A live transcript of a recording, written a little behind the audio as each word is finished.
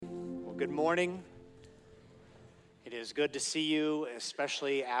Good morning. It is good to see you,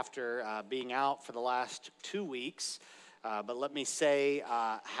 especially after being out for the last 2 weeks. But let me say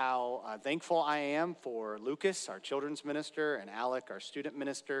how thankful I am for Lucas, our children's minister, and Alec, our student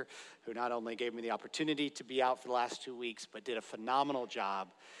minister, who not only gave me the opportunity to be out for the last 2 weeks, but did a phenomenal job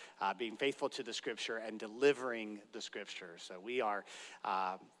being faithful to the scripture and delivering the scripture. So we are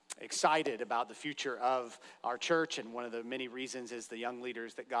excited about the future of our church, and one of the many reasons is the young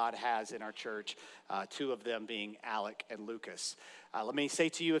leaders that God has in our church, 2 of them being Alec and Lucas. Let me say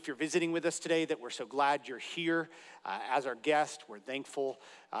to you, if you're visiting with us today, that we're so glad you're here as our guest. We're thankful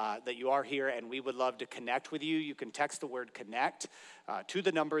that you are here, and we would love to connect with you. You can text the word connect to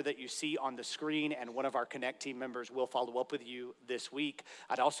the number that you see on the screen, and one of our Connect team members will follow up with you this week.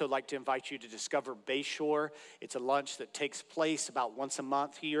 I'd also like to invite you to discover Bayshore. It's a lunch that takes place about once a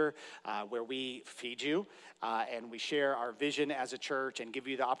month here where we feed you and we share our vision as a church and give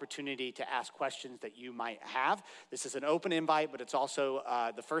you the opportunity to ask questions that you might have. This is an open invite, but it's also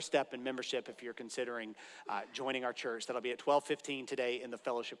the first step in membership if you're considering joining our church. That'll be at 12:15 today in the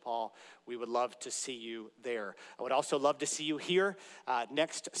fellowship hall. We would love to see you there. I would also love to see you here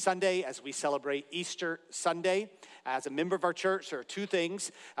next Sunday as we celebrate Easter Sunday. As a member of our church, there are 2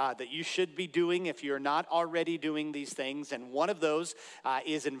 things that you should be doing if you're not already doing these things. And one of those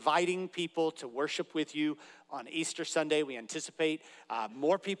is inviting people to worship with you on Easter Sunday. We anticipate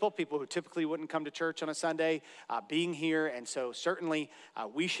more people who typically wouldn't come to church on a Sunday, being here. And so certainly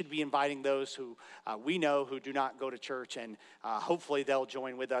we should be inviting those who we know who do not go to church, and hopefully they'll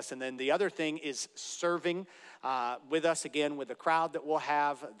join with us. And then the other thing is serving with us again with the crowd that we'll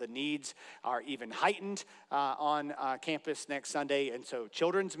have. The needs are even heightened on campus next Sunday. And so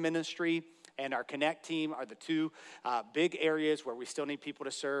children's ministry and our Connect team are the 2 big areas where we still need people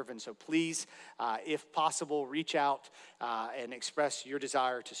to serve. And so please, if possible, reach out and express your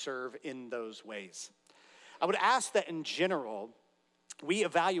desire to serve in those ways. I would ask that in general, we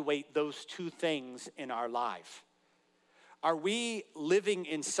evaluate those 2 things in our life. Are we living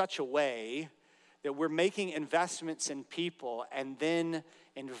in such a way that we're making investments in people and then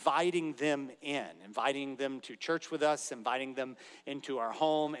inviting them to church with us, inviting them into our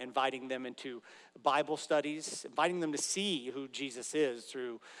home, inviting them into Bible studies, inviting them to see who Jesus is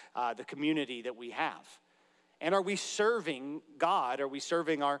through the community that we have? And are we serving God? Are we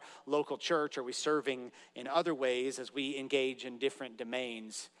serving our local church? Are we serving in other ways as we engage in different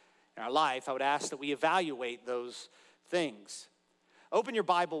domains in our life? I would ask that we evaluate those things. Open your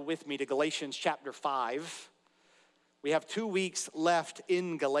Bible with me to Galatians chapter 5. We have 2 weeks left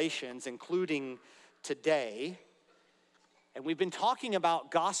in Galatians, including today. And we've been talking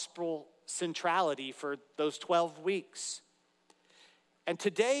about gospel centrality for those 12 weeks. And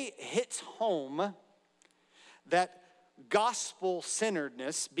today hits home that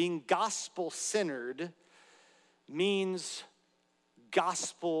gospel-centeredness, being gospel-centered, means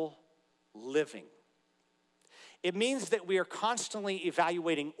gospel living. It means that we are constantly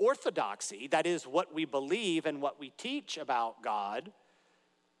evaluating orthodoxy, that is what we believe and what we teach about God,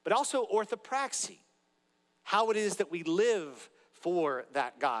 but also orthopraxy, how it is that we live for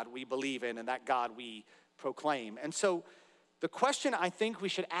that God we believe in and that God we proclaim. And so the question I think we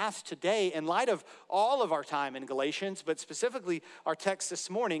should ask today, in light of all of our time in Galatians, but specifically our text this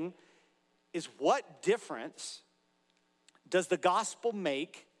morning, is what difference does the gospel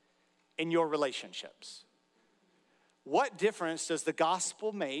make in your relationships? What difference does the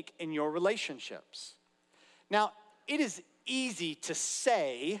gospel make in your relationships? Now, it is easy to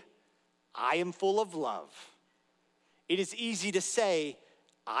say, I am full of love. It is easy to say,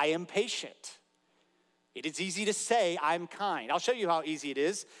 I am patient. It is easy to say, I'm kind. I'll show you how easy it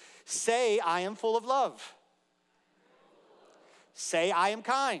is. Say, I am full of love. Say, I am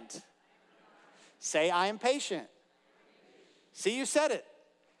kind. Say, I am patient. See, you said it.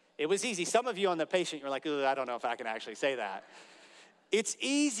 It was easy. Some of you on the patient, you're like, I don't know if I can actually say that. It's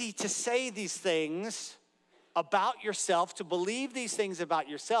easy to say these things about yourself, to believe these things about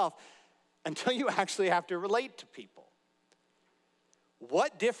yourself, until you actually have to relate to people.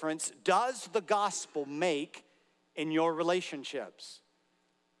 What difference does the gospel make in your relationships?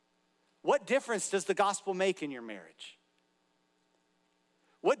 What difference does the gospel make in your marriage?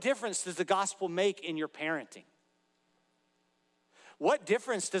 What difference does the gospel make in your parenting? What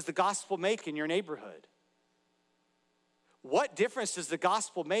difference does the gospel make in your neighborhood? What difference does the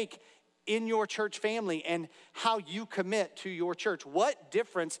gospel make in your church family and how you commit to your church? What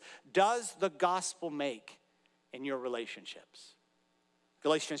difference does the gospel make in your relationships?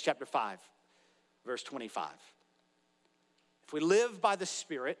 Galatians chapter 5, verse 25. If we live by the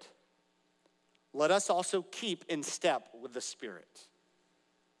Spirit, let us also keep in step with the Spirit.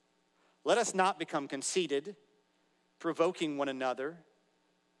 Let us not become conceited, provoking one another,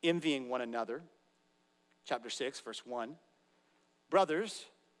 envying one another. Chapter 6, verse 1. Brothers,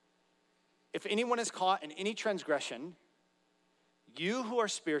 if anyone is caught in any transgression, you who are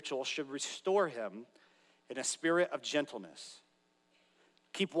spiritual should restore him in a spirit of gentleness.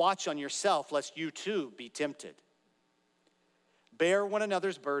 Keep watch on yourself, lest you too be tempted. Bear one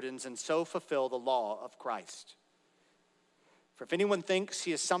another's burdens and so fulfill the law of Christ. For if anyone thinks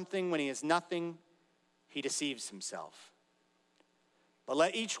he is something when he is nothing, he deceives himself. But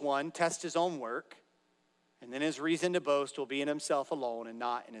let each one test his own work, and then his reason to boast will be in himself alone and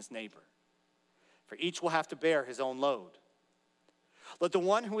not in his neighbor. For each will have to bear his own load. Let the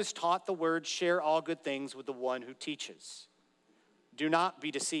one who is taught the word share all good things with the one who teaches. Do not be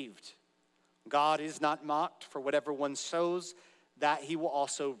deceived. God is not mocked, for whatever one sows, that he will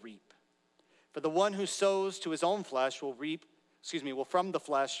also reap. For the one who sows to his own flesh will from the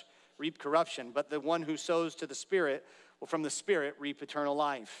flesh reap corruption, but the one who sows to the Spirit will from the Spirit reap eternal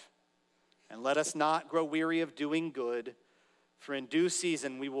life. And let us not grow weary of doing good, for in due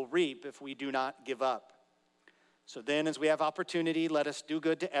season we will reap if we do not give up. So then, as we have opportunity, let us do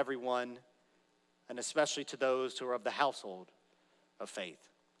good to everyone, and especially to those who are of the household of faith.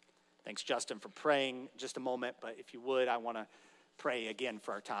 Thanks, Justin, for praying just a moment, but if you would, I want to pray again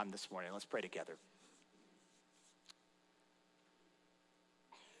for our time this morning. Let's pray together.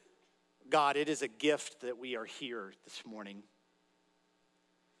 God, it is a gift that we are here this morning.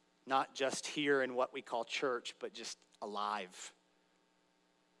 Not just here in what we call church, but just alive.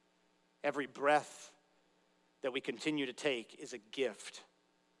 Every breath that we continue to take is a gift.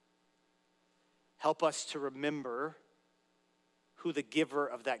 Help us to remember who the giver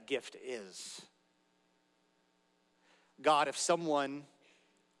of that gift is. God, if someone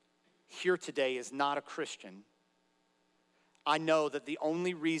here today is not a Christian, I know that the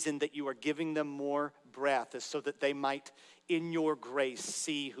only reason that you are giving them more breath is so that they might, in your grace,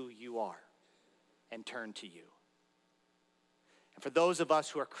 see who you are and turn to you. And for those of us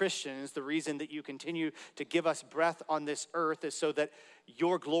who are Christians, the reason that you continue to give us breath on this earth is so that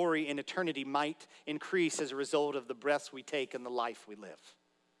your glory in eternity might increase as a result of the breaths we take and the life we live.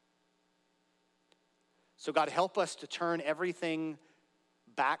 So God, help us to turn everything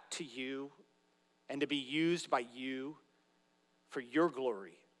back to you and to be used by you for your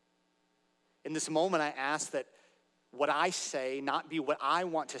glory. In this moment, I ask that what I say not be what I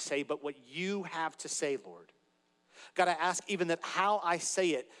want to say, but what you have to say, Lord. God, I ask even that how I say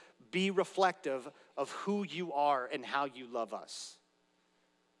it be reflective of who you are and how you love us.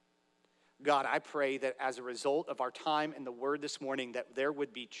 God, I pray that as a result of our time in the Word this morning, that there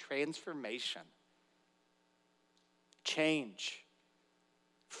would be transformation, change,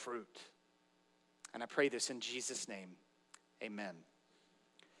 fruit. And I pray this in Jesus' name. Amen.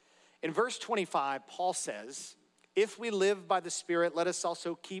 In verse 25, Paul says, if we live by the Spirit, let us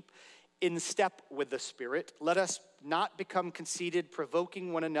also keep in step with the Spirit. Let us not become conceited,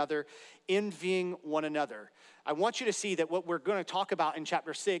 provoking one another, envying one another. I want you to see that what we're going to talk about in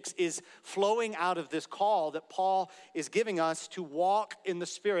chapter 6 is flowing out of this call that Paul is giving us to walk in the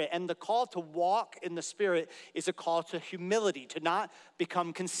Spirit. And the call to walk in the Spirit is a call to humility, to not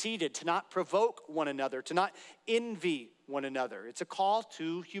become conceited, to not provoke one another, to not envy one another. It's a call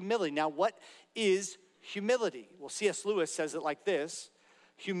to humility. Now, what is humility? Well, C.S. Lewis says it like this.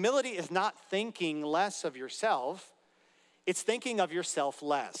 Humility is not thinking less of yourself, it's thinking of yourself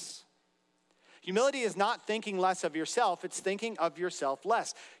less. Humility is not thinking less of yourself, it's thinking of yourself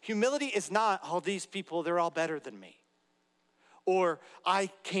less. Humility is not, oh, these people, they're all better than me. Or I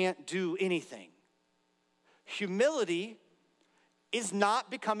can't do anything. Humility is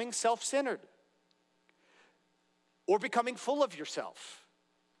not becoming self-centered or becoming full of yourself,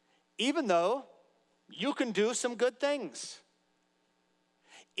 even though you can do some good things.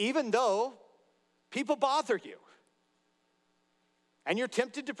 Even though people bother you and you're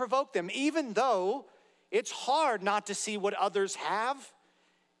tempted to provoke them, even though it's hard not to see what others have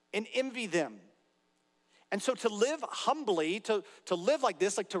and envy them. And so to live humbly, to live like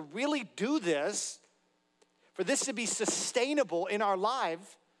this, like to really do this, for this to be sustainable in our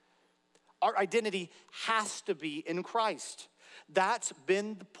life, our identity has to be in Christ. That's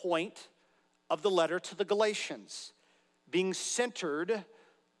been the point of the letter to the Galatians, being centered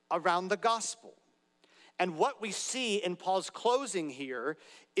around the gospel. And what we see in Paul's closing here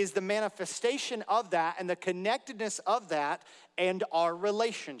is the manifestation of that and the connectedness of that and our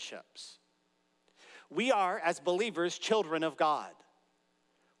relationships. We are, as believers, children of God.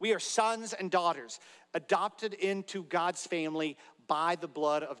 We are sons and daughters adopted into God's family by the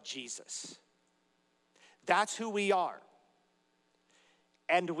blood of Jesus. That's who we are.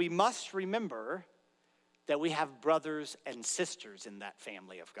 And we must remember that we have brothers and sisters in that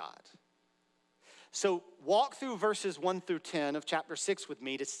family of God. So walk through verses 1 through 10 of chapter 6 with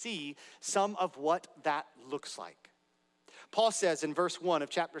me to see some of what that looks like. Paul says in verse 1 of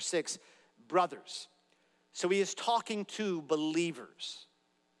chapter 6, brothers. So he is talking to believers.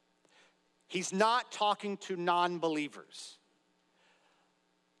 He's not talking to non-believers.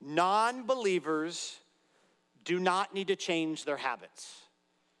 Non-believers do not need to change their habits,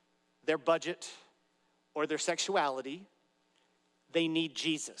 their budget, or their sexuality. They need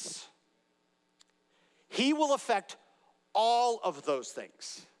Jesus. He will affect all of those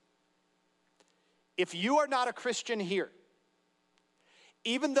things. If you are not a Christian here,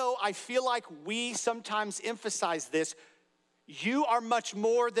 even though I feel like we sometimes emphasize this, you are much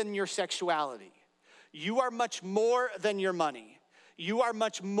more than your sexuality. You are much more than your money. You are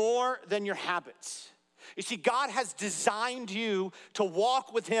much more than your habits. You see, God has designed you to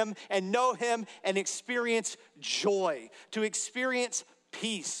walk with him and know him and experience joy, to experience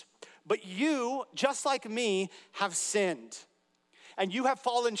peace. But you, just like me, have sinned, and you have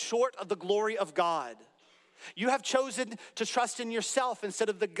fallen short of the glory of God. You have chosen to trust in yourself instead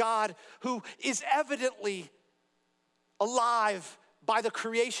of the God who is evidently alive by the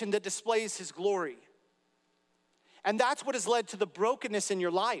creation that displays his glory. And that's what has led to the brokenness in your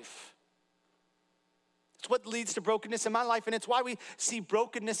life. It's what leads to brokenness in my life, and it's why we see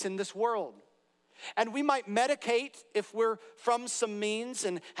brokenness in this world. And we might medicate if we're from some means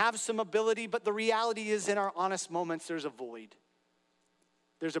and have some ability, but the reality is in our honest moments, there's a void.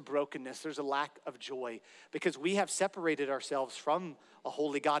 There's a brokenness, there's a lack of joy because we have separated ourselves from a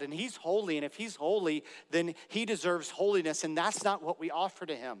holy God, and he's holy, and if he's holy, then he deserves holiness, and that's not what we offer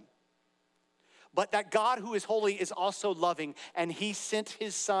to him. But that God who is holy is also loving, and he sent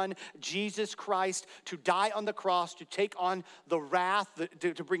his son, Jesus Christ, to die on the cross, to take on the wrath,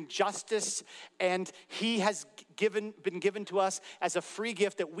 to bring justice, and he has been given to us as a free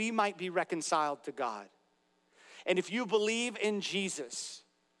gift that we might be reconciled to God. And if you believe in Jesus,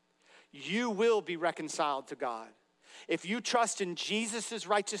 you will be reconciled to God. If you trust in Jesus'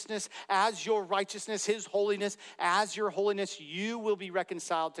 righteousness as your righteousness, his holiness as your holiness, you will be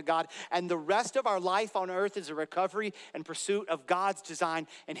reconciled to God. And the rest of our life on earth is a recovery and pursuit of God's design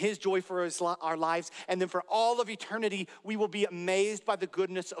and his joy for our lives. And then for all of eternity, we will be amazed by the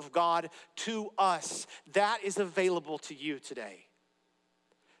goodness of God to us. That is available to you today.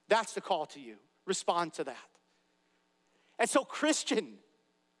 That's the call to you. Respond to that. And so, Christian,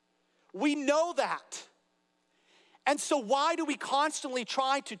 we know that. And so why do we constantly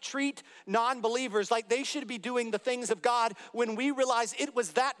try to treat non-believers like they should be doing the things of God when we realize it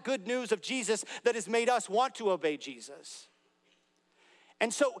was that good news of Jesus that has made us want to obey Jesus?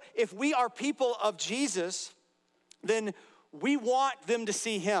 And so if we are people of Jesus, then we want them to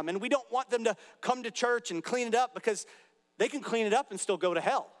see him. And we don't want them to come to church and clean it up because they can clean it up and still go to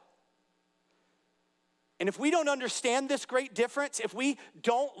hell. And if we don't understand this great difference, if we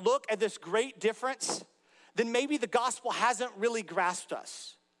don't look at this great difference, then maybe the gospel hasn't really grasped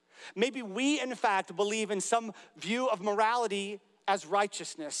us. Maybe we, in fact, believe in some view of morality as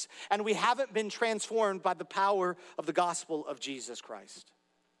righteousness, and we haven't been transformed by the power of the gospel of Jesus Christ.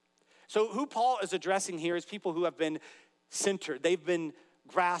 So who Paul is addressing here is people who have been centered. They've been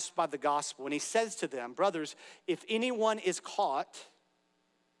grasped by the gospel. And he says to them, brothers, if anyone is caught,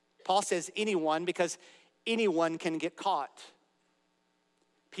 Paul says anyone because anyone can get caught.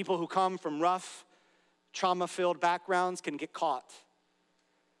 People who come from rough, trauma-filled backgrounds can get caught.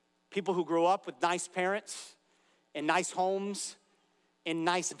 People who grow up with nice parents and nice homes and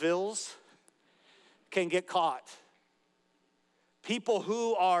nice villas can get caught. People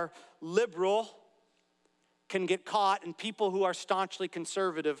who are liberal can get caught, and people who are staunchly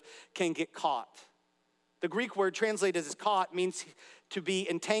conservative can get caught. The Greek word translated as caught means to be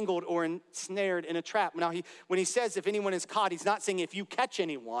entangled or ensnared in a trap. Now, when he says if anyone is caught, he's not saying if you catch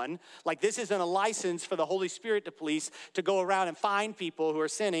anyone. Like this isn't a license for the Holy Spirit to police to go around and find people who are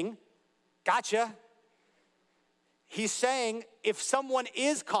sinning. Gotcha. He's saying if someone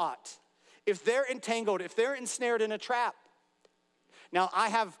is caught, if they're entangled, if they're ensnared in a trap. Now, I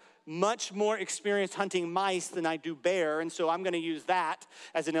have much more experience hunting mice than I do bear, and so I'm going to use that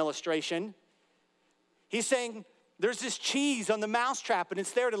as an illustration. He's saying there's this cheese on the mousetrap, and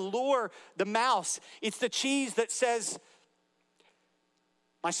it's there to lure the mouse. It's the cheese that says,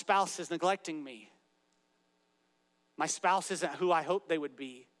 my spouse is neglecting me. My spouse isn't who I hoped they would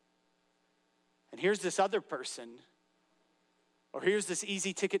be. And here's this other person, or here's this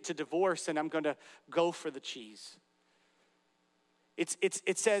easy ticket to divorce, and I'm going to go for the cheese.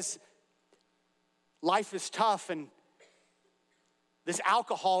 It says life is tough, and This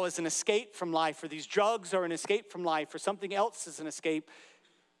alcohol is an escape from life, or these drugs are an escape from life, or something else is an escape,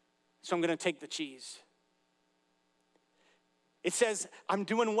 so I'm going to take the cheese. It says, I'm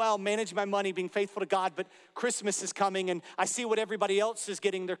doing well, managing my money, being faithful to God, but Christmas is coming and I see what everybody else is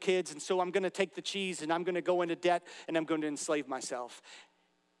getting their kids, and so I'm going to take the cheese and I'm going to go into debt and I'm going to enslave myself.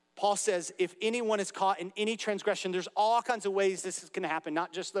 Paul says, if anyone is caught in any transgression, there's all kinds of ways this can happen,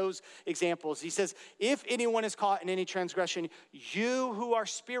 not just those examples. He says, if anyone is caught in any transgression, you who are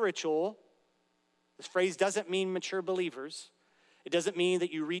spiritual, this phrase doesn't mean mature believers. It doesn't mean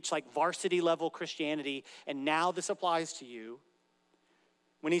that you reach like varsity level Christianity and now this applies to you.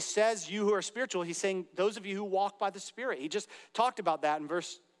 When he says you who are spiritual, he's saying those of you who walk by the Spirit. He just talked about that in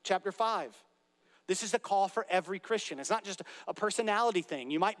chapter 5. This is a call for every Christian. It's not just a personality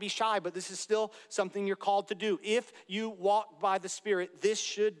thing. You might be shy, but this is still something you're called to do. If you walk by the Spirit, this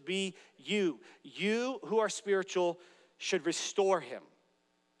should be you. You who are spiritual should restore him.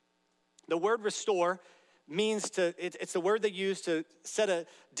 The word restore means it's the word they use to set a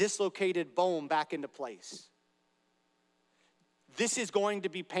dislocated bone back into place. This is going to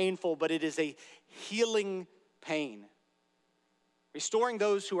be painful, but it is a healing pain. Restoring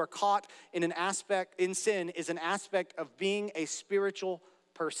those who are caught in sin is an aspect of being a spiritual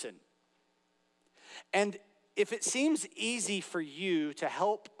person. And if it seems easy for you to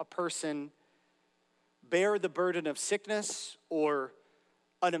help a person bear the burden of sickness or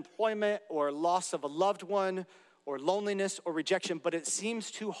unemployment or loss of a loved one or loneliness or rejection, but it seems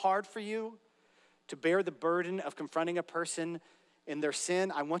too hard for you to bear the burden of confronting a person in their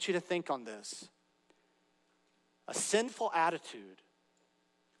sin, I want you to think on this. A sinful attitude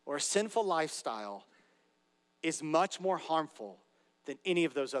or a sinful lifestyle is much more harmful than any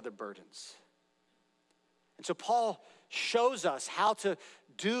of those other burdens. And so Paul shows us how to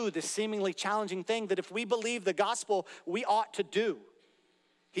do this seemingly challenging thing that if we believe the gospel, we ought to do.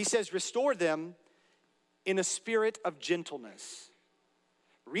 He says, restore them in a spirit of gentleness.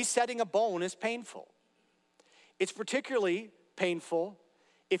 Resetting a bone is painful. It's particularly painful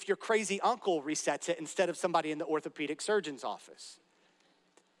if your crazy uncle resets it instead of somebody in the orthopedic surgeon's office.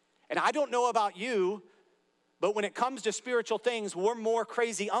 And I don't know about you, but when it comes to spiritual things, we're more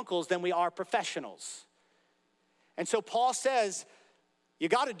crazy uncles than we are professionals. And so Paul says, you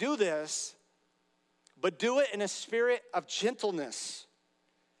got to do this, but do it in a spirit of gentleness.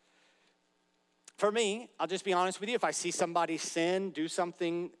 For me, I'll just be honest with you, if I see somebody sin, do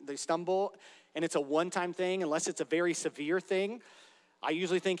something, they stumble, and it's a one-time thing, unless it's a very severe thing, I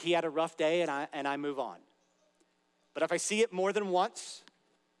usually think he had a rough day and I move on. But if I see it more than once,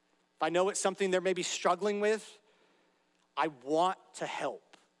 if I know it's something they're maybe struggling with, I want to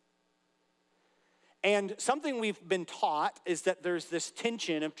help. And something we've been taught is that there's this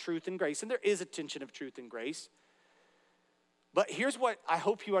tension of truth and grace, and there is a tension of truth and grace. But here's what I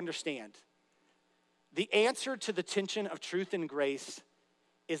hope you understand. The answer to the tension of truth and grace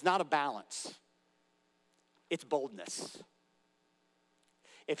is not a balance. It's boldness.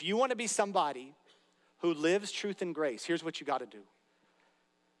 If you want to be somebody who lives truth and grace, here's what you got to do.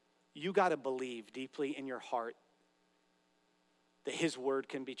 You got to believe deeply in your heart that his word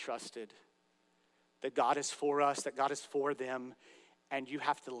can be trusted, that God is for us, that God is for them, and you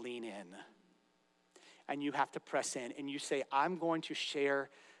have to lean in. And you have to press in, and you say, I'm going to share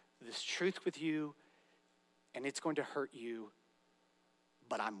this truth with you, and it's going to hurt you,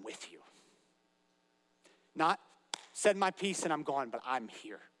 but I'm with you. Not said my piece and I'm gone, but I'm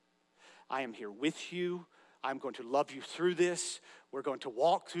here. I am here with you. I'm going to love you through this. We're going to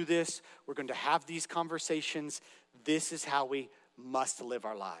walk through this. We're going to have these conversations. This is how we must live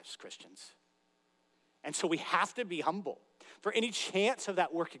our lives, Christians. And so we have to be humble. For any chance of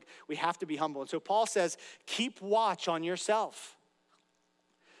that working, we have to be humble. And so Paul says, keep watch on yourself.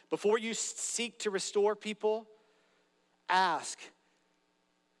 Before you seek to restore people, ask,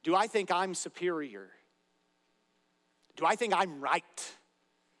 do I think I'm superior? Do I think I'm right?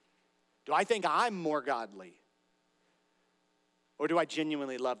 Do I think I'm more godly? Or do I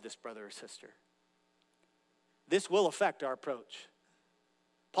genuinely love this brother or sister? This will affect our approach.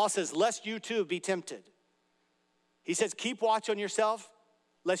 Paul says, lest you too be tempted. He says, keep watch on yourself,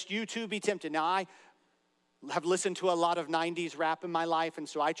 lest you too be tempted. Now, I have listened to a lot of 90s rap in my life, and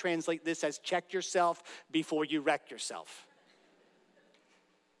so I translate this as check yourself before you wreck yourself.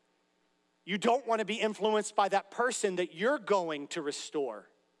 You don't want to be influenced by that person that you're going to restore.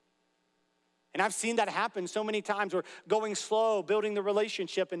 And I've seen that happen so many times. We're going slow, building the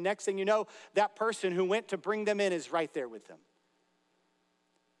relationship, and next thing you know, that person who went to bring them in is right there with them.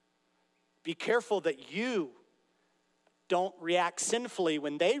 Be careful that you don't react sinfully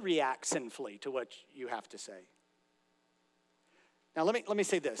when they react sinfully to what you have to say. Now, let me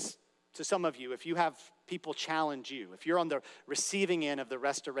say this to some of you. If you have people challenge you, if you're on the receiving end of the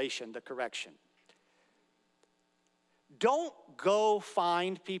restoration, the correction, don't go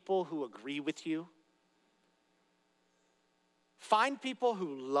find people who agree with you. Find people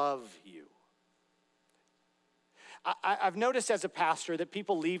who love you. I've noticed as a pastor that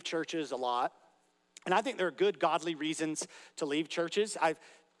people leave churches a lot, and I think there are good, godly reasons to leave churches.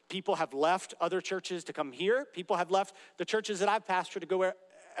 People have left other churches to come here. People have left the churches that I've pastored to go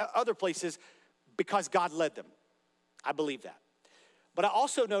other places because God led them. I believe that. But I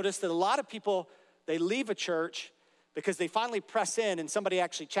also noticed that a lot of people, they leave a church because they finally press in and somebody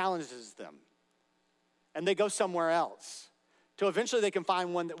actually challenges them. And they go somewhere else till eventually they can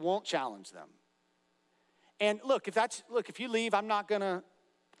find one that won't challenge them. And look, if you leave, I'm not gonna,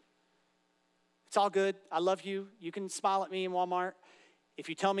 it's all good. I love you. You can smile at me in Walmart. If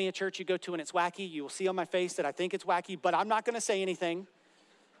you tell me a church you go to and it's wacky, you will see on my face that I think it's wacky, but I'm not gonna say anything.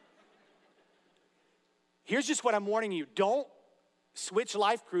 Here's just what I'm warning you. Don't switch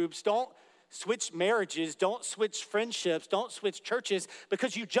life groups. Don't switch marriages. Don't switch friendships. Don't switch churches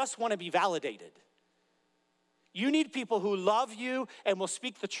because you just want to be validated. You need people who love you and will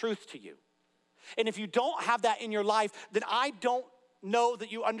speak the truth to you. And if you don't have that in your life, then I don't know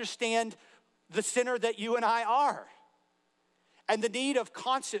that you understand the sinner that you and I are. And the need of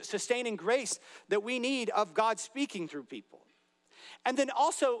constant, sustaining grace that we need of God speaking through people. And then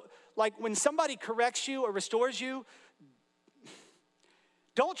also, like when somebody corrects you or restores you,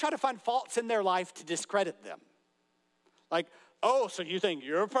 don't try to find faults in their life to discredit them. Like, oh, so you think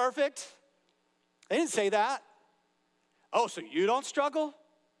you're perfect? They didn't say that. Oh, so you don't struggle?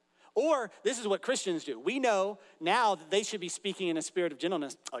 Or this is what Christians do. We know now that they should be speaking in a spirit of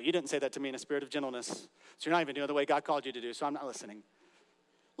gentleness. Oh, you didn't say that to me in a spirit of gentleness. So you're not even doing the way God called you to do, so I'm not listening.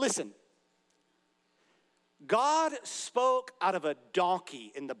 Listen, God spoke out of a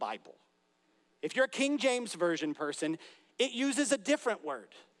donkey in the Bible. If you're a King James Version person, it uses a different word.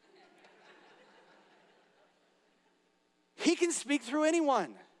 He can speak through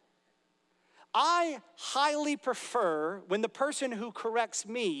anyone. I highly prefer when the person who corrects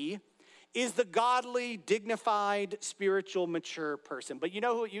me is the godly, dignified, spiritual, mature person. But you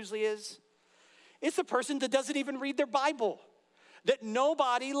know who it usually is? It's the person that doesn't even read their Bible, that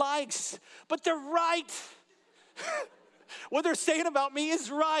nobody likes, but they're right. What they're saying about me is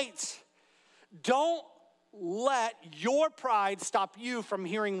right. Don't let your pride stop you from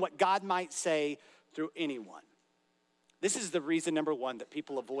hearing what God might say through anyone. This is the reason, number one, that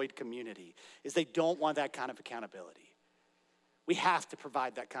people avoid community, is they don't want that kind of accountability. We have to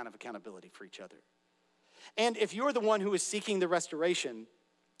provide that kind of accountability for each other. And if you're the one who is seeking the restoration,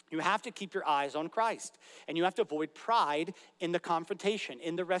 you have to keep your eyes on Christ. And you have to avoid pride in the confrontation,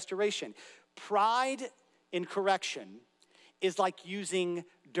 in the restoration. Pride in correction is like using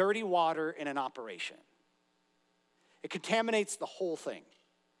dirty water in an operation. It contaminates the whole thing.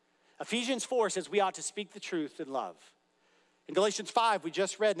 Ephesians 4 says we ought to speak the truth in love. In Galatians 5, we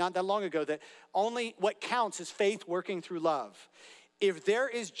just read not that long ago that only what counts is faith working through love. If there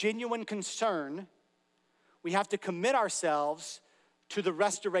is genuine concern, we have to commit ourselves to the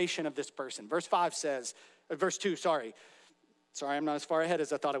restoration of this person. Verse 2, sorry, I'm not as far ahead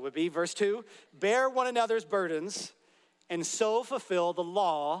as I thought it would be. Verse 2, bear one another's burdens and so fulfill the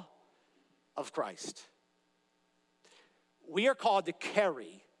law of Christ. We are called to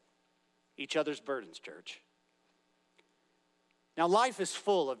carry each other's burdens, church. Now, life is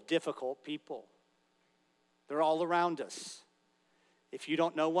full of difficult people. They're all around us. If you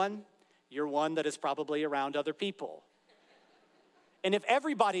don't know one, you're one that is probably around other people. And if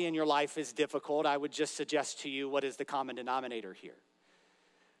everybody in your life is difficult, I would just suggest to you what is the common denominator here.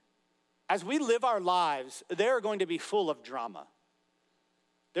 As we live our lives, they're going to be full of drama.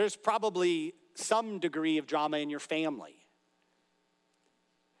 There's probably some degree of drama in your family.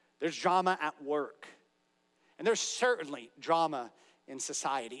 There's drama at work. And there's certainly drama in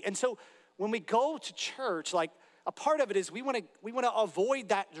society. And so when we go to church, like a part of it is we want to avoid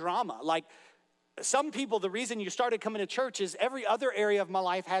that drama. Like some people, the reason you started coming to church is every other area of my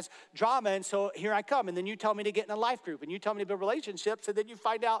life has drama. And so here I come. And then you tell me to get in a life group. And you tell me to build relationships. And then you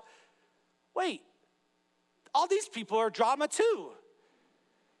find out, wait, all these people are drama too.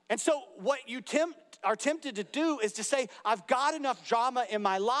 And so what you are tempted to do is to say, I've got enough drama in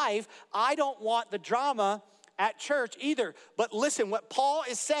my life. I don't want the drama at church either. But listen, what Paul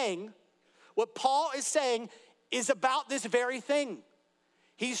is saying is about this very thing.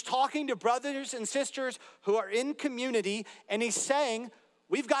 He's talking to brothers and sisters who are in community, and he's saying,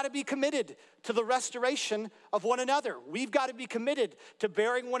 we've got to be committed to the restoration of one another. We've got to be committed to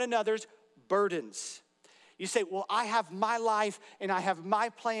bearing one another's burdens. You say, well, I have my life and I have my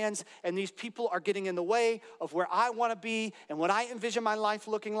plans and these people are getting in the way of where I want to be and what I envision my life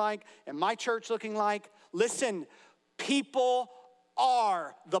looking like and my church looking like. Listen, people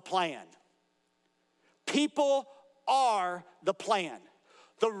are the plan. People are the plan.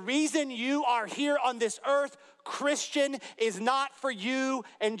 The reason you are here on this earth, Christian, is not for you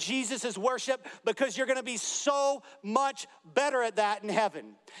and Jesus' worship because you're going to be so much better at that in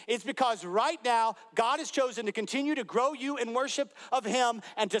heaven. It's because right now, God has chosen to continue to grow you in worship of him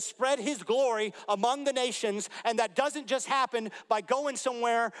and to spread his glory among the nations. And that doesn't just happen by going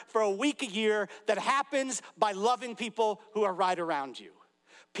somewhere for a week a year. That happens by loving people who are right around you.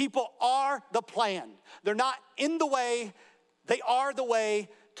 People are the plan. They're not in the way. They are the way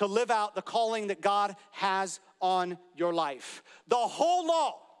to live out the calling that God has on your life. The whole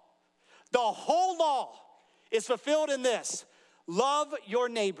law is fulfilled in this: love your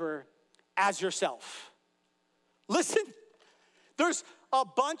neighbor as yourself. Listen, there's a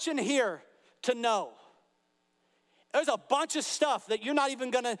bunch in here to know. There's a bunch of stuff that you're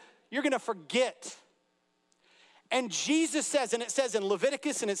gonna forget. And Jesus says, and it says in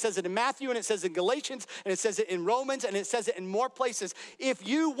Leviticus, and it says it in Matthew, and it says in Galatians, and it says it in Romans, and it says it in more places. If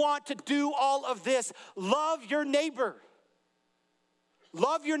you want to do all of this, love your neighbor.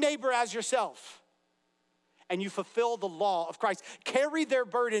 Love your neighbor as yourself. And you fulfill the law of Christ. Carry their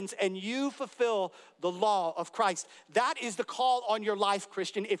burdens, and you fulfill the law of Christ. That is the call on your life,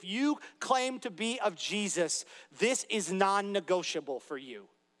 Christian. If you claim to be of Jesus, this is non-negotiable for you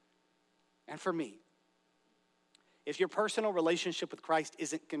and for me. If your personal relationship with Christ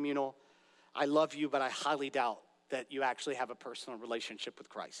isn't communal, I love you, but I highly doubt that you actually have a personal relationship with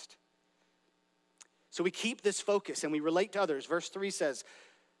Christ. So we keep this focus and we relate to others. Verse 3 says,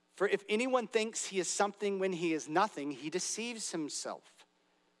 for if anyone thinks he is something when he is nothing, he deceives himself.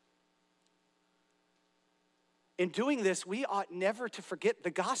 In doing this, we ought never to forget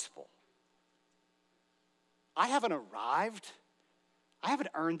the gospel. I haven't arrived. I haven't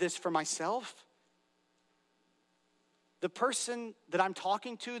earned this for myself. The person that I'm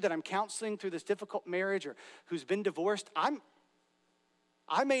talking to, that I'm counseling through this difficult marriage or who's been divorced,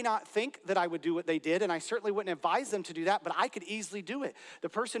 I may not think that I would do what they did, and I certainly wouldn't advise them to do that, but I could easily do it. The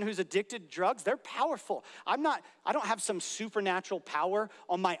person who's addicted to drugs, they're powerful. I don't have some supernatural power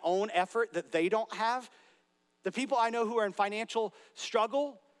on my own effort that they don't have. The people I know who are in financial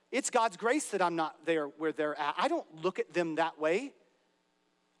struggle, it's God's grace that I'm not there where they're at. I don't look at them that way.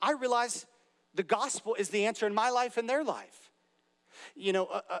 I realize the gospel is the answer in my life and their life. You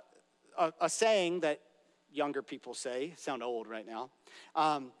know, a saying that younger people say, sound old right now,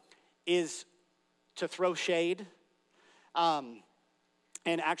 is to throw shade. And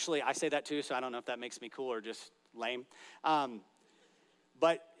actually, I say that too, so I don't know if that makes me cool or just lame.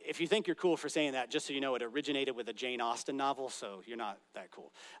 But if you think you're cool for saying that, just so you know, it originated with a Jane Austen novel, so you're not that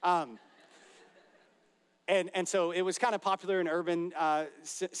cool. And so it was kind of popular in urban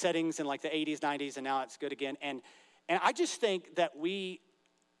settings in like the 80s, 90s, and now it's good again. And I just think that we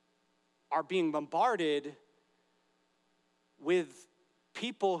are being bombarded with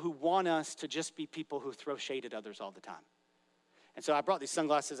people who want us to just be people who throw shade at others all the time. And so I brought these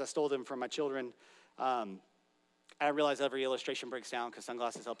sunglasses. I stole them from my children. I realize every illustration breaks down because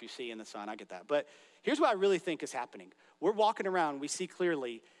sunglasses help you see in the sun. I get that. But here's what I really think is happening. We're walking around. We see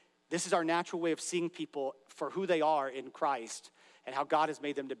clearly. This is our natural way of seeing people for who they are in Christ and how God has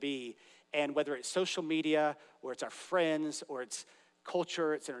made them to be. And whether it's social media or it's our friends or it's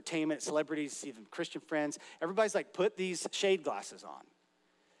culture, it's entertainment, celebrities, even Christian friends, everybody's like, put these shade glasses on.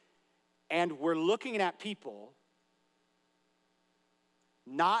 And we're looking at people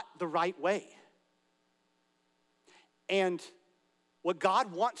not the right way. And what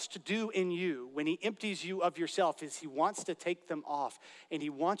God wants to do in you when he empties you of yourself is he wants to take them off, and he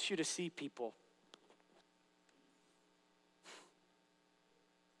wants you to see people,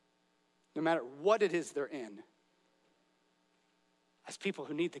 no matter what it is they're in, as people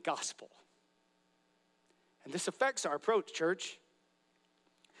who need the gospel. And this affects our approach, church.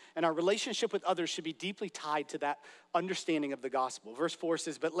 And our relationship with others should be deeply tied to that understanding of the gospel. Verse 4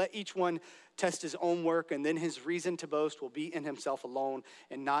 says, but let each one test his own work, and then his reason to boast will be in himself alone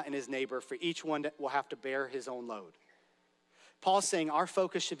and not in his neighbor, for each one will have to bear his own load. Paul's saying our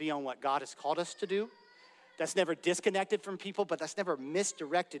focus should be on what God has called us to do. That's never disconnected from people, but that's never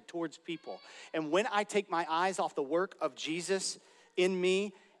misdirected towards people. And when I take my eyes off the work of Jesus in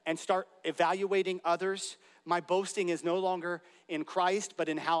me and start evaluating others, my boasting is no longer in Christ, but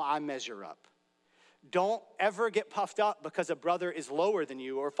in how I measure up. Don't ever get puffed up because a brother is lower than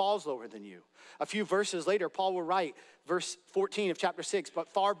you or falls lower than you. A few verses later, Paul will write, verse 14 of chapter 6, but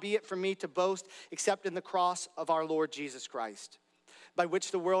far be it from me to boast except in the cross of our Lord Jesus Christ, by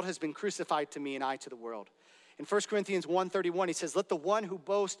which the world has been crucified to me and I to the world. In 1 Corinthians 1:31, he says, let the one who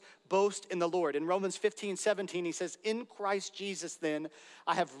boasts, boast in the Lord. In Romans 15:17, he says, in Christ Jesus then,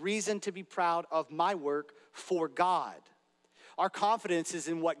 I have reason to be proud of my work for God. Our confidence is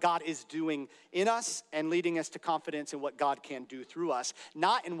in what God is doing in us and leading us to confidence in what God can do through us,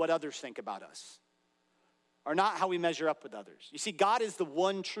 not in what others think about us, or not how we measure up with others. You see, God is the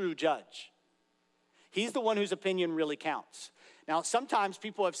one true judge. He's the one whose opinion really counts. Now, sometimes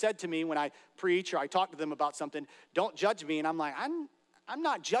people have said to me when I preach or I talk to them about something, don't judge me. And I'm like, I'm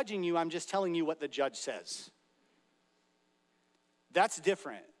not judging you. I'm just telling you what the judge says. That's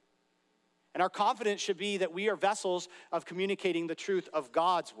different. And our confidence should be that we are vessels of communicating the truth of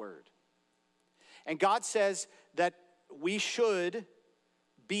God's word. And God says that we should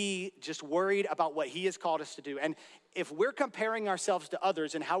be just worried about what he has called us to do. And if we're comparing ourselves to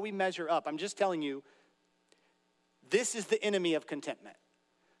others and how we measure up, I'm just telling you, this is the enemy of contentment.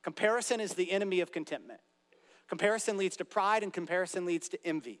 Comparison is the enemy of contentment. Comparison leads to pride, and comparison leads to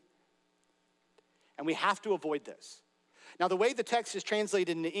envy. And we have to avoid this. Now, the way the text is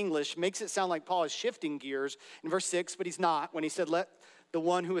translated into English makes it sound like Paul is shifting gears in verse 6, but he's not when he said, let the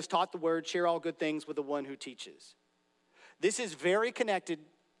one who has taught the word share all good things with the one who teaches. This is very connected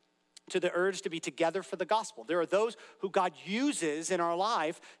to the urge to be together for the gospel. There are those who God uses in our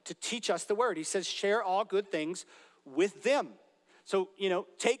life to teach us the word. He says, share all good things with them. So,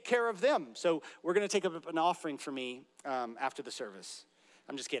 take care of them. So we're going to take up an offering for me after the service.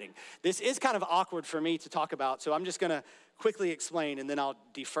 I'm just kidding. This is kind of awkward for me to talk about, so I'm just going to quickly explain and then I'll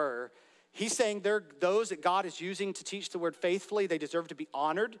defer. He's saying there are those that God is using to teach the word faithfully. They deserve to be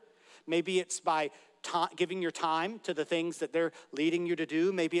honored. Maybe it's by giving your time to the things that they're leading you to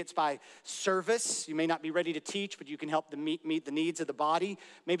do. Maybe it's by service. You may not be ready to teach, but you can help them meet the needs of the body.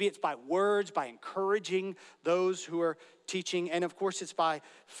 Maybe it's by words, by encouraging those who are teaching. And of course, it's by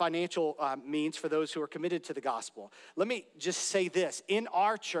financial means for those who are committed to the gospel. Let me just say this. In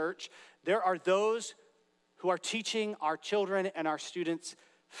our church, there are those who are teaching our children and our students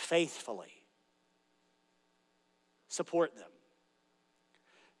faithfully. Support them.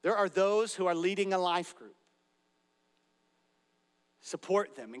 There are those who are leading a life group.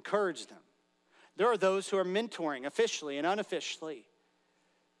 Support them, encourage them. There are those who are mentoring officially and unofficially.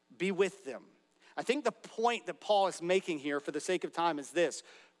 Be with them. I think the point that Paul is making here for the sake of time is this.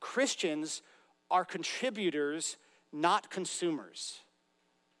 Christians are contributors, not consumers.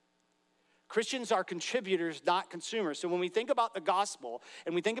 Christians are contributors, not consumers. So when we think about the gospel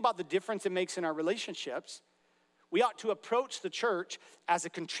and we think about the difference it makes in our relationships, we ought to approach the church as a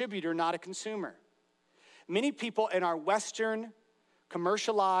contributor, not a consumer. Many people in our Western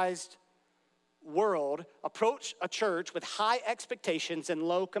commercialized world approach a church with high expectations and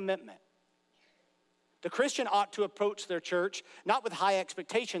low commitment. The Christian ought to approach their church not with high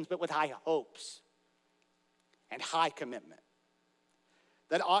expectations, but with high hopes and high commitment.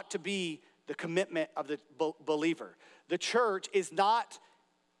 That ought to be the commitment of the believer. The church is not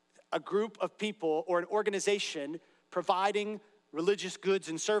a group of people or an organization providing religious goods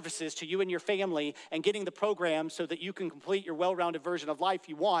and services to you and your family and getting the program so that you can complete your well-rounded version of life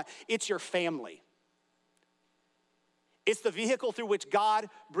you want. It's your family. It's the vehicle through which God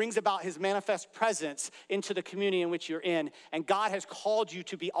brings about his manifest presence into the community in which you're in, and God has called you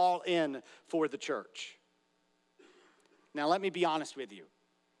to be all in for the church. Now, let me be honest with you.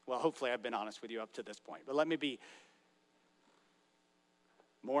 Well, hopefully I've been honest with you up to this point, but let me be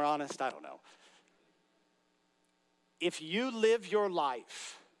more honest, I don't know. If you live your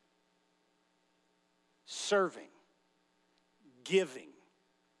life serving, giving,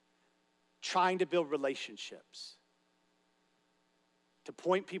 trying to build relationships, to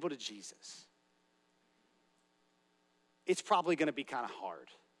point people to Jesus, it's probably going to be kind of hard.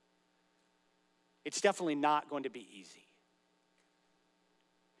 It's definitely not going to be easy.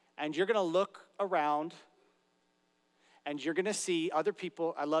 And you're going to look around and you're going to see other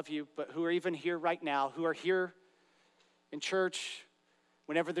people, I love you, but who are even here right now, who are here in church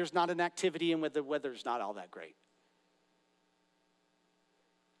whenever there's not an activity and when the weather's not all that great.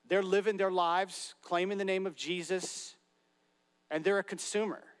 They're living their lives, claiming the name of Jesus, and they're a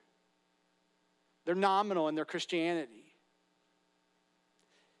consumer. They're nominal in their Christianity.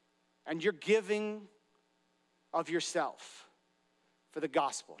 And you're giving of yourself for the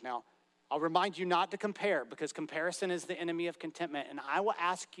gospel. Now, I'll remind you not to compare because comparison is the enemy of contentment. And I will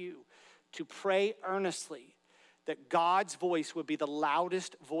ask you to pray earnestly that God's voice would be the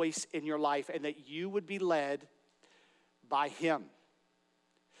loudest voice in your life and that you would be led by him.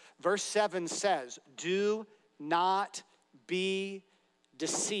 Verse 7 says, do not be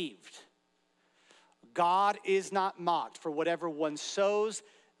deceived. God is not mocked, for whatever one sows,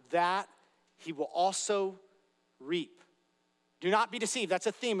 that he will also reap. Do not be deceived. That's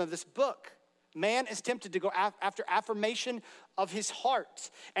a theme of this book. Man is tempted to go after affirmation of his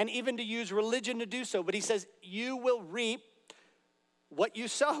heart and even to use religion to do so. But he says, you will reap what you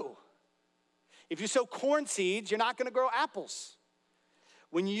sow. If you sow corn seeds, you're not going to grow apples.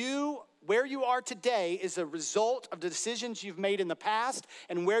 Where you are today is a result of the decisions you've made in the past,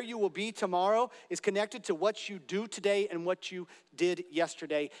 and where you will be tomorrow is connected to what you do today and what you did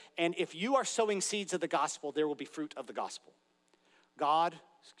yesterday. And if you are sowing seeds of the gospel, there will be fruit of the gospel. God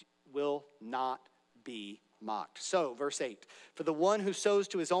will not be mocked. So, verse 8, for the one who sows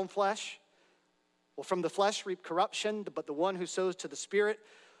to his own flesh will from the flesh reap corruption, but the one who sows to the Spirit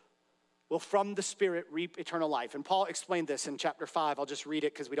will from the Spirit reap eternal life. And Paul explained this in chapter 5. I'll just read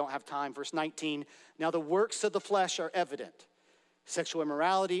it because we don't have time. Verse 19, now the works of the flesh are evident: sexual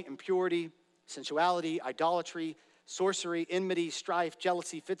immorality, impurity, sensuality, idolatry, sorcery, enmity, strife,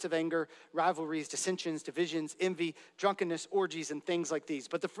 jealousy, fits of anger, rivalries, dissensions, divisions, envy, drunkenness, orgies, and things like these.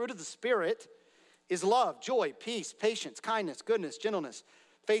 But the fruit of the Spirit is love, joy, peace, patience, kindness, goodness, gentleness,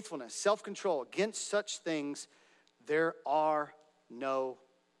 faithfulness, self-control. Against such things there are no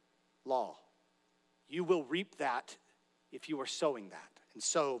law. You will reap that if you are sowing that. And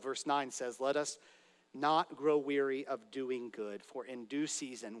so, verse 9 says, let us not grow weary of doing good, for in due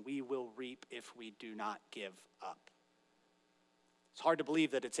season we will reap if we do not give up. It's hard to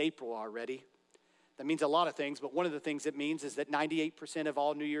believe that it's April already. That means a lot of things, but one of the things it means is that 98% of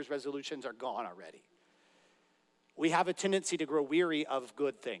all New Year's resolutions are gone already. We have a tendency to grow weary of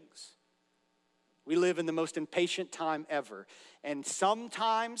good things. We live in the most impatient time ever. And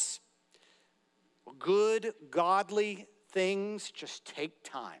sometimes good, godly things just take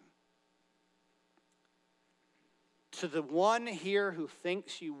time. To the one here who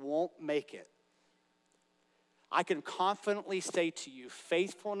thinks you won't make it, I can confidently say to you,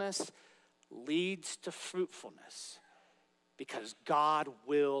 faithfulness leads to fruitfulness because God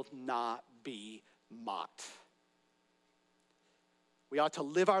will not be mocked. We ought to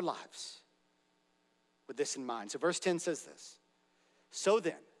live our lives with this in mind. So verse 10 says this, so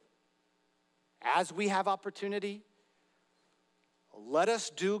then, as we have opportunity, let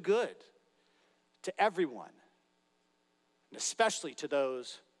us do good to everyone, and especially to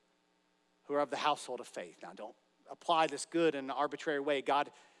those who are of the household of faith. Now, don't apply this good in an arbitrary way.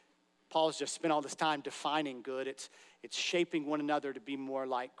 Paul's just spent all this time defining good. It's shaping one another to be more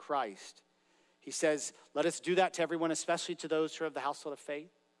like Christ. He says, let us do that to everyone, especially to those who are of the household of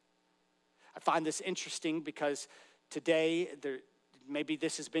faith. I find this interesting because today, maybe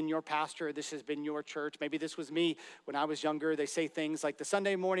this has been your pastor, or this has been your church. Maybe this was me when I was younger. They say things like the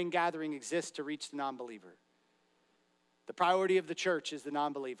Sunday morning gathering exists to reach the non-believer. The priority of the church is the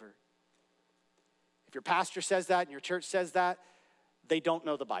non-believer. If your pastor says that and your church says that, they don't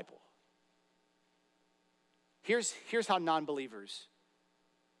know the Bible. Here's how non-believers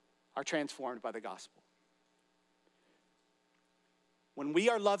are transformed by the gospel. When we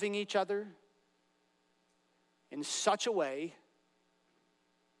are loving each other in such a way,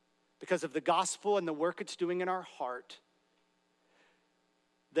 because of the gospel and the work it's doing in our heart,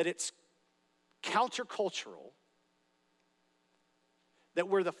 that it's countercultural, that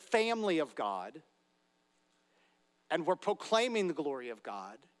we're the family of God, and we're proclaiming the glory of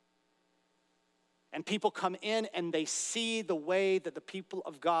God, and people come in and they see the way that the people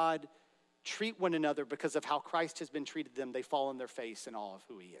of God treat one another because of how Christ has been treated them, they fall on their face in awe of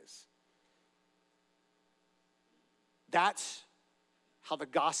who he is. That's how the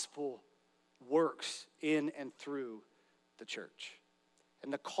gospel works in and through the church.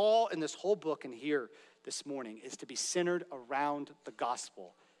 And the call in this whole book and here this morning is to be centered around the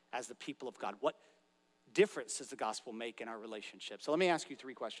gospel as the people of God. What difference does the gospel make in our relationship? So let me ask you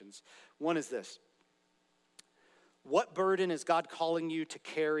 3 questions. One is this: what burden is God calling you to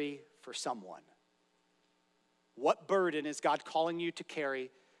carry for someone? What burden is God calling you to carry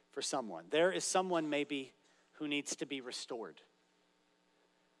for someone? There is someone maybe who needs to be restored.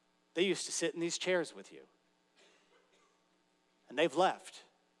 They used to sit in these chairs with you, and they've left,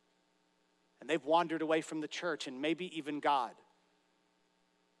 and they've wandered away from the church and maybe even God,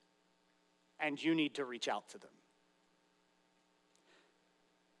 and you need to reach out to them.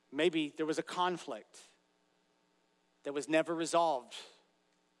 Maybe there was a conflict that was never resolved,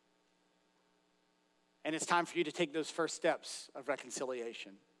 and it's time for you to take those first steps of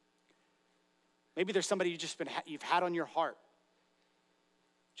reconciliation. Maybe there's somebody you've had on your heart.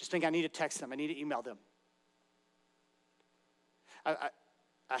 Just think, I need to text them. I need to email them. I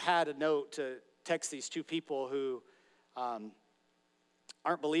had a note to text these two people who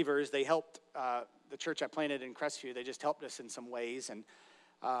aren't believers. They helped the church I planted in Crestview. They just helped us in some ways. And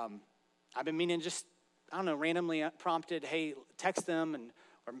I've been meaning just, randomly prompted, hey, text them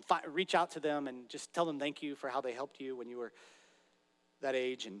or reach out to them and just tell them thank you for how they helped you when you were that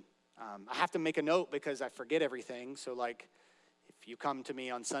age. And I have to make a note because I forget everything. So, like, if you come to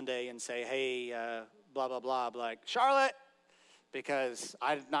me on Sunday and say, hey, blah, blah, blah, I'm like, Charlotte, because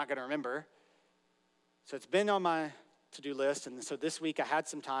I'm not going to remember. So it's been on my to-do list. And so this week I had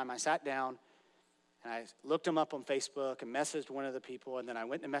some time. I sat down and I looked them up on Facebook and messaged one of the people. And then I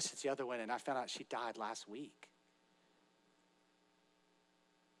went and messaged the other one, and I found out she died last week.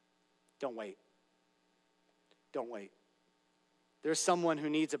 Don't wait. Don't wait. There's someone who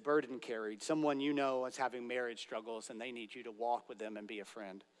needs a burden carried, someone you know is having marriage struggles, and they need you to walk with them and be a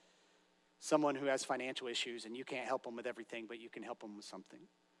friend. Someone who has financial issues, and you can't help them with everything, but you can help them with something.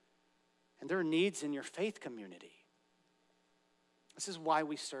 And there are needs in your faith community. This is why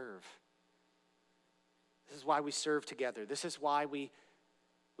we serve. This is why we serve together. This is why we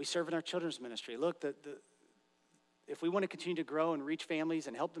serve in our children's ministry. Look, if we want to continue to grow and reach families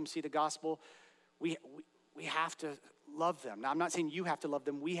and help them see the gospel, we have to love them. Now, I'm not saying you have to love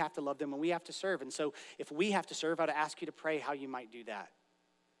them. We have to love them, and we have to serve. And so if we have to serve, I'd ask you to pray how you might do that.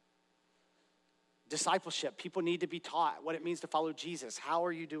 Discipleship. People need to be taught what it means to follow Jesus. How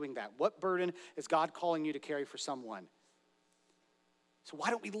are you doing that? What burden is God calling you to carry for someone? So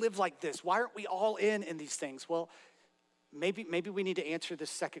why don't we live like this? Why aren't we all in these things? Well, maybe we need to answer this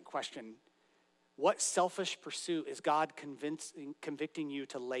second question. What selfish pursuit is God convicting you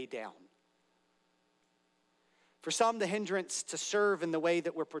to lay down? For some, the hindrance to serve in the way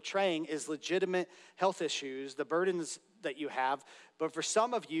that we're portraying is legitimate health issues, the burdens that you have. But for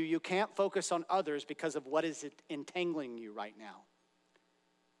some of you, you can't focus on others because of what is entangling you right now.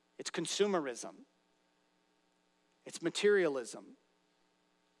 It's consumerism. It's materialism.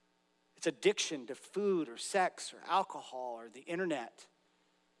 It's addiction to food or sex or alcohol or the internet.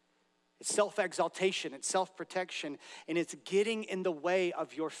 It's self-exaltation, it's self-protection, and it's getting in the way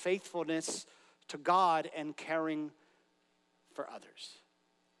of your faithfulness to God and caring for others.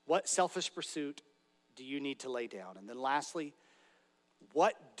 What selfish pursuit do you need to lay down? And then lastly,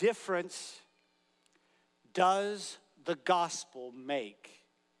 what difference does the gospel make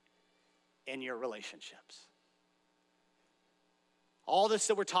in your relationships? All this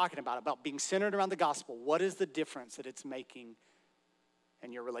that we're talking about being centered around the gospel, what is the difference that it's making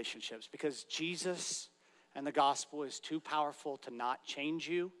in your relationships? Because Jesus and the gospel is too powerful to not change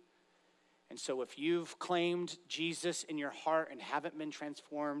you. And so if you've claimed Jesus in your heart and haven't been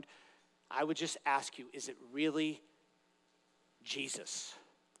transformed, I would just ask you, is it really Jesus?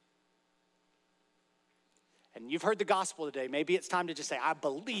 And you've heard the gospel today. Maybe it's time to just say, I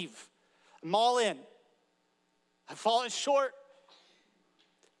believe. I'm all in. I've fallen short,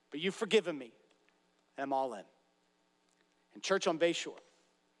 but you've forgiven me, and I'm all in. And church on Bayshore,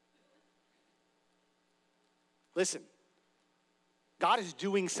 listen, God is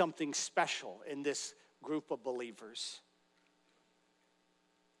doing something special in this group of believers.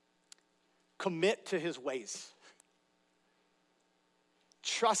 Commit to his ways.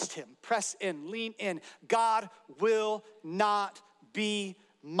 Trust him, press in, lean in. God will not be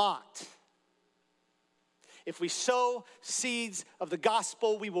mocked. If we sow seeds of the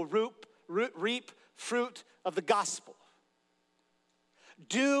gospel, we will reap fruit of the gospel.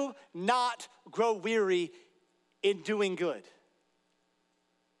 Do not grow weary in doing good.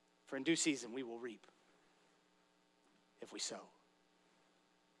 For in due season we will reap if we sow.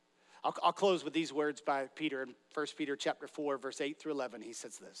 I'll close with these words by Peter in 1 Peter chapter 4, verse 8 through 11. He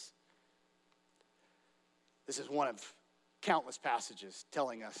says this. This is one of countless passages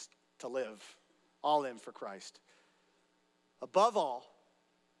telling us to live all in for Christ. Above all,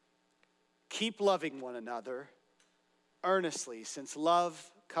 keep loving one another earnestly, since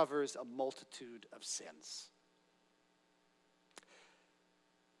love covers a multitude of sins.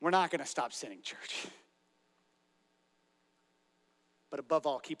 We're not going to stop sinning, church. But above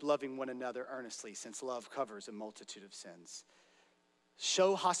all, keep loving one another earnestly, since love covers a multitude of sins.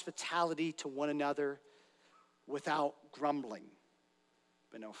 Show hospitality to one another without grumbling.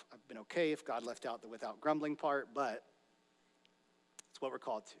 I've been okay if God left out the without grumbling part, but it's what we're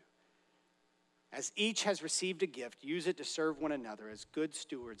called to. As each has received a gift, use it to serve one another as good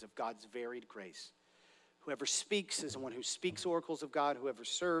stewards of God's varied grace. Whoever speaks is one who speaks oracles of God. Whoever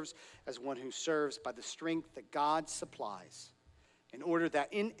serves as one who serves by the strength that God supplies, in order that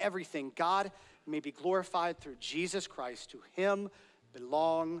in everything God may be glorified through Jesus Christ. To him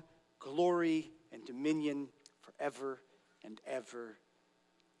belong glory and dominion forever and ever.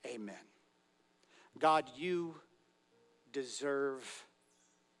 Amen. God, you deserve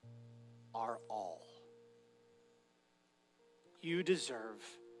our all. You deserve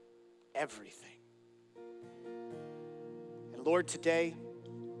everything. And Lord, today,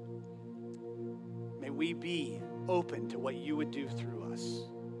 may we be open to what you would do through us.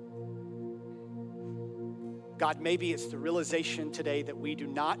 God, maybe it's the realization today that we do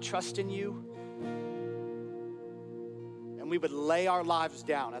not trust in you, and we would lay our lives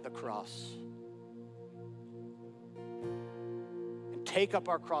down at the cross and take up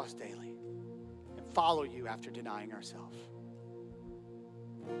our cross daily and follow you after denying ourselves.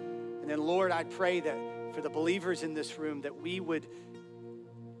 And then, Lord, I pray that for the believers in this room, that we would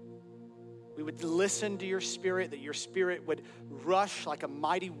listen to your Spirit, that your Spirit would rush like a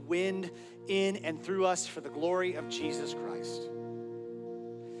mighty wind in and through us for the glory of Jesus Christ.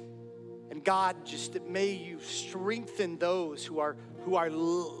 And God, just that may you strengthen those who are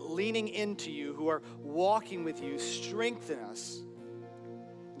leaning into you, who are walking with you. Strengthen us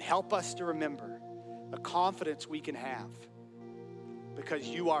and help us to remember the confidence we can have because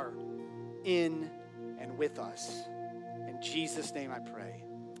you are in and with us. In Jesus' name I pray,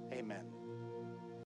 amen.